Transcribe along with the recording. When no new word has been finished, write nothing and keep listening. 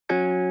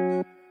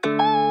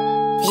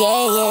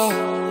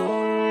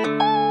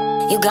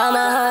You got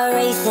my heart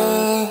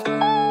racing,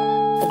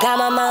 I got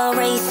my mind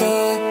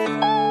racing.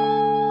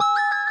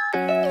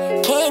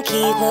 Can't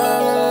keep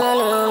up,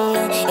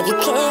 no. If you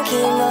can't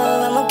keep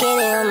up, I'ma get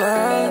it on my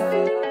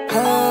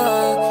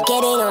own.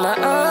 Get it on my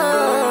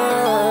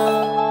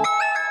own.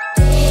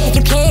 If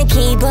you can't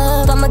keep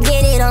up, I'ma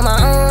get it on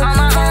my own.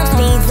 Time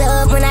speeds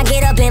up when I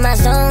get up in my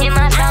zone.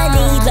 I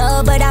need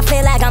love, but I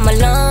feel like I'm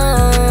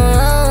alone.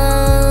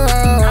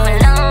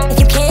 If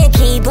you can't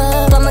keep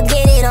up, I'ma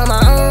get it on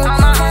my own.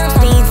 Time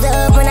speeds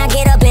up when I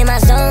get up in my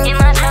zone.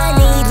 I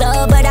need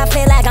love, but I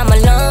feel like I'm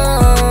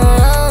alone.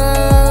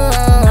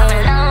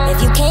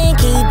 If you can't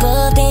keep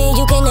up, then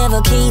you can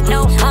never keep me.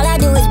 All I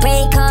do is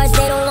break hearts,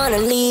 they don't wanna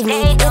leave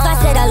me. If I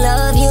said I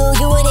love you,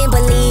 you wouldn't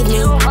believe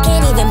me.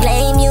 Can't even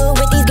blame you,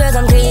 with these girls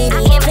I'm greedy.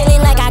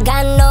 Feeling like I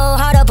got no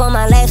heart up on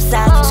my left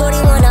side.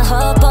 Shorty wanna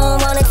hop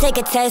on, wanna take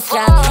a test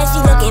drive. And she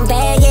looking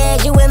bad,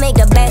 yeah, you would make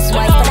the best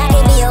wife. But I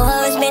can be your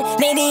husband,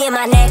 maybe in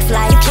my next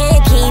life. You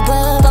can't keep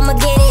up, I'ma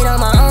get it on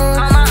my own.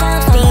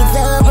 Time speeds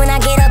up when I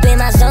get up in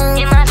my zone.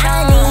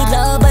 I need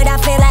love, but I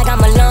feel like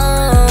I'm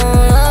alone.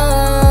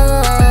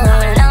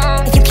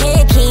 If you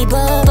can't keep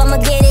up, I'ma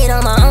get it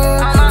on my own.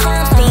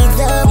 Time speeds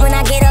up when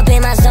I get up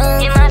in my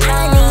zone.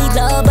 I need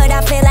love, but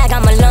I feel like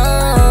I'm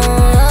alone.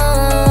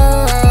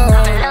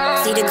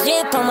 See the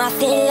drip on my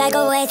feet like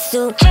a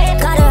wetsuit.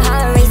 Got her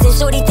heart racing,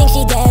 shorty thinks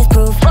she death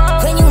proof.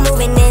 When you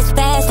moving this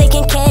fast, they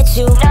can catch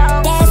you.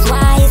 That's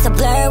why it's a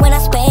blur when I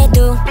sped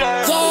through.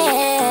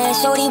 Yeah,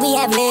 shorty, we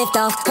have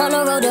liftoff on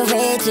the road to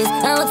riches.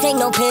 I don't take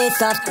no pit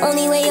stops.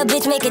 Only way a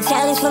bitch make a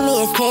challenge for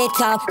me is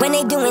TikTok. When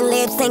they doing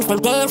lip syncs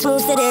and dance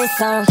moves to this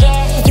song.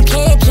 If you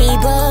can't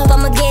keep up,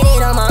 I'ma get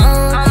it on my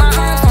own.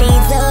 Time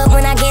speeds up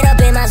when I